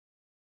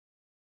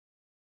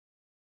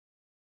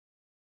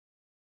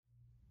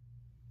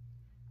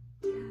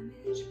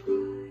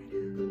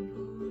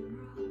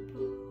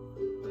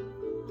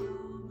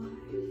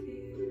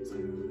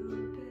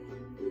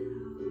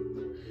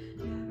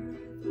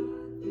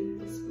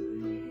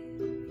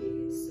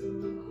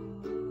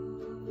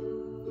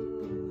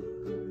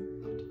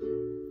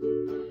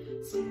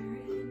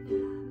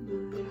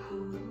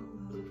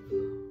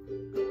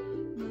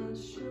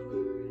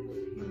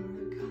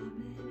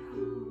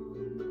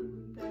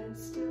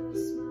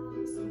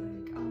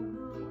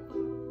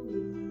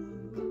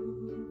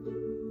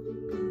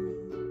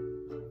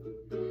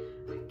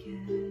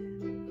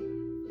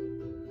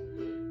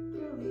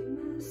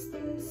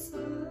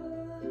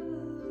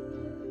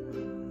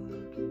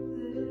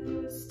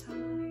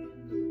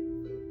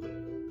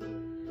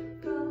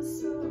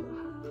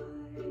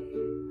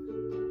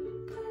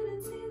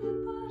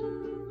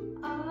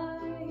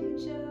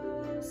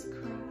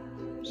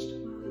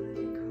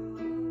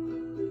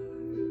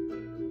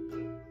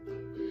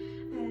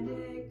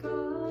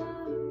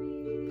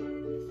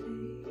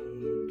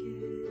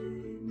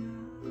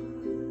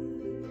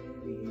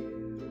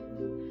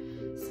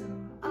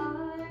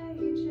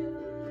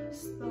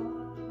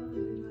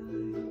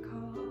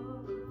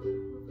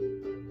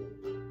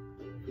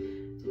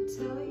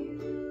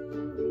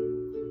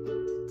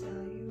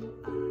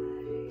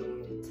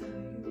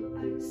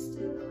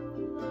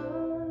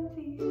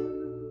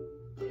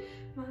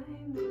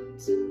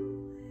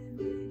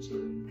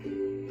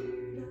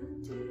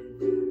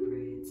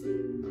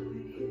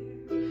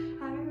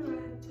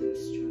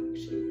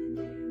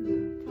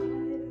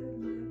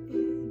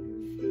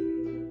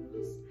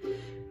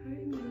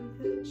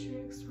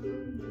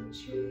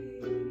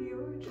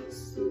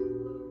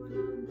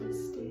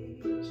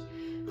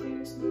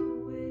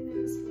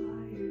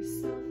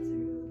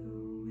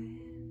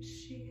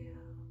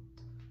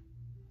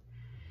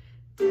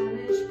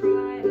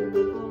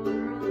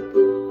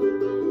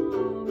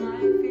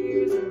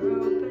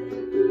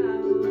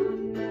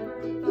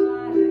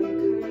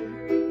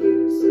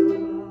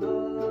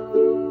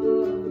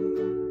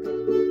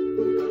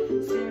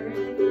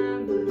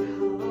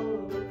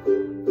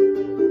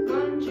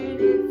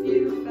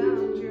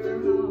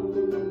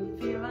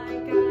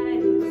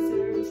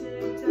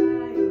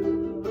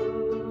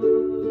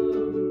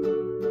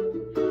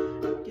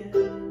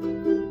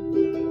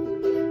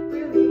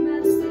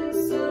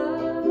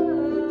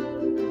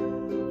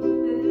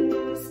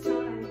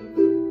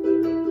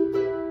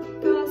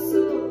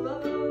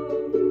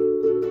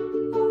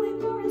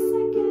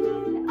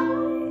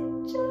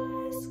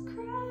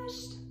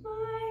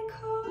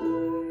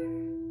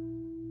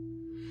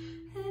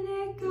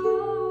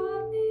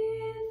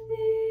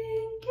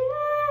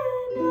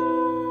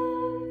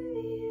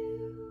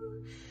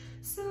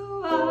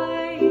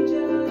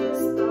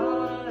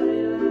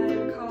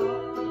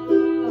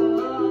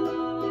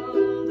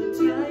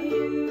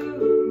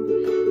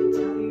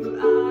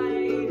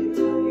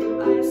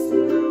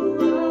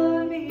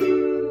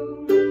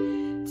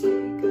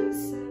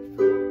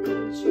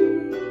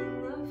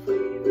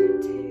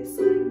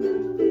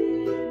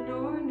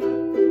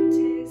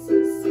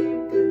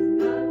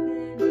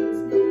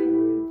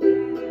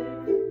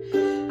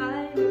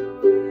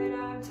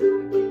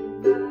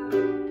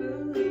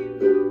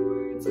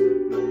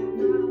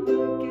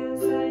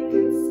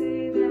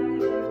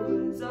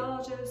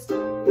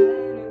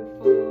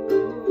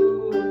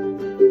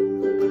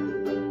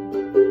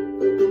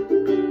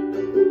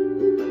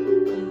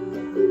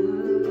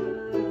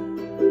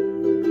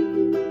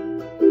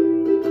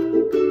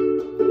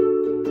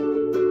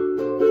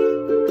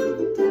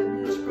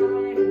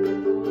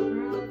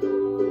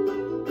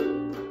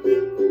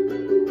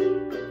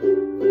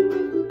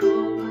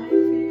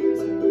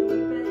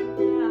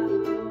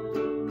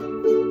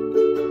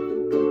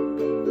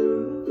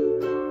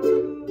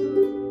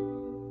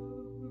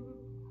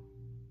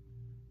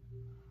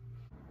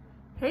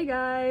Hey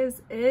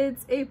guys,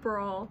 it's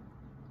April.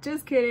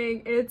 Just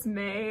kidding, it's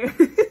May.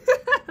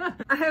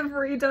 I have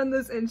redone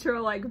this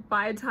intro like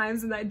 5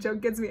 times and that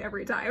joke gets me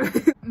every time.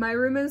 My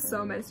room is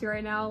so messy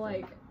right now,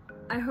 like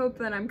I hope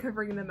that I'm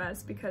covering the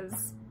mess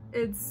because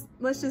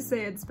let's just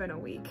say it's been a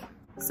week.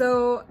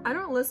 So I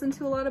don't listen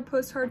to a lot of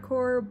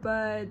post-hardcore,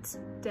 but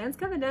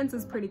Gavin Dance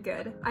is pretty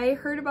good. I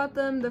heard about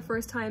them the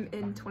first time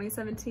in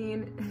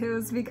 2017. It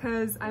was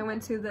because I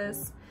went to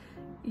this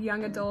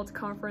young adult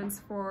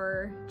conference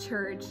for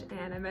church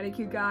and I met a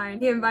cute guy and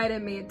he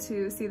invited me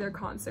to see their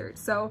concert.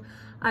 So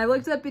I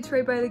looked up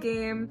Betrayed by the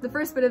Game. The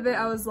first bit of it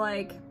I was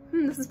like,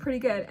 this is pretty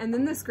good. And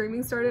then the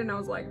screaming started and I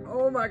was like,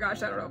 oh my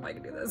gosh, I don't know if I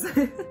can do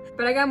this.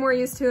 But I got more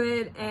used to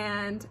it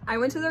and I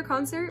went to their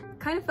concert.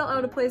 Kind of felt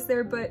out of place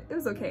there, but it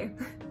was okay.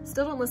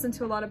 Still don't listen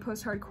to a lot of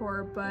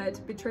post-hardcore,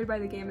 but Betrayed by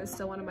the Game is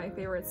still one of my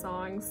favorite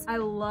songs. I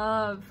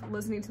love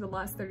listening to the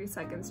last 30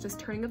 seconds, just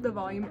turning up the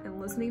volume and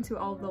listening to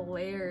all the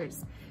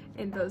layers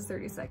in those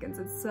 30 seconds.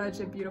 It's such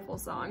a beautiful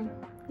song.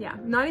 Yeah,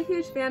 not a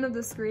huge fan of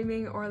the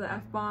screaming or the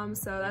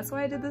F-bombs, so that's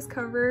why I did this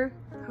cover.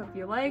 Hope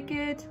you like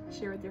it,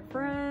 share with your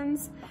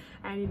friends,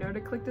 and you know to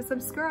click to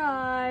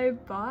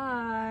subscribe.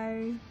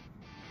 Bye!